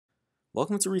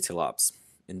Welcome to RetailOps.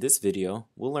 In this video,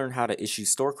 we'll learn how to issue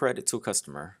store credit to a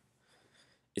customer.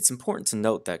 It's important to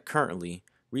note that currently,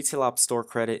 RetailOps store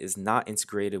credit is not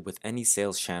integrated with any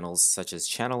sales channels such as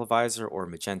Channel Advisor or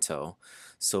Magento,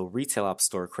 so RetailOps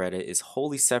store credit is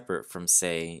wholly separate from,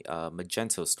 say,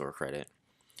 Magento store credit.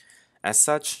 As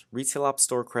such, RetailOps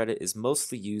store credit is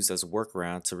mostly used as a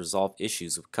workaround to resolve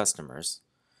issues with customers.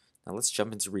 Now let's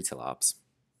jump into RetailOps.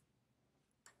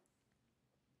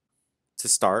 To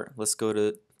start, let's go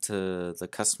to the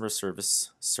customer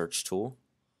service search tool.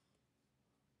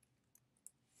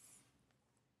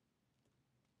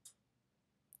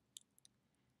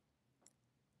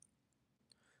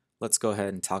 Let's go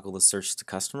ahead and toggle the search to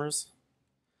customers.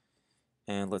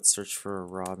 And let's search for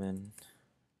Robin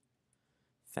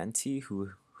Fenty,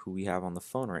 who we have on the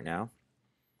phone right now.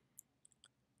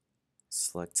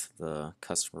 Select the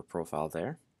customer profile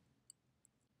there.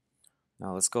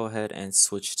 Now let's go ahead and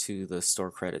switch to the store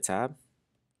credit tab.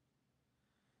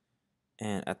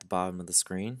 And at the bottom of the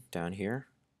screen, down here,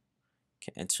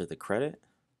 you can enter the credit.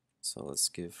 So let's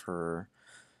give her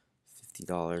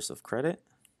 $50 of credit.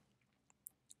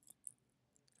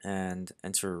 And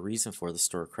enter a reason for the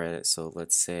store credit. So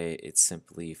let's say it's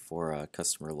simply for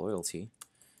customer loyalty.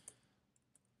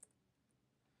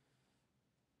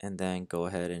 And then go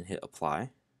ahead and hit apply.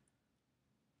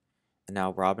 And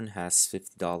now Robin has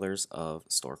 $50 of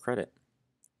store credit.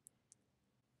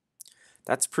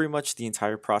 That's pretty much the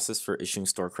entire process for issuing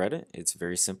store credit. It's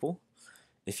very simple.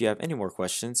 If you have any more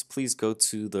questions, please go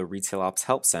to the RetailOps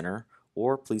Help Center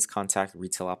or please contact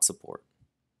RetailOps support.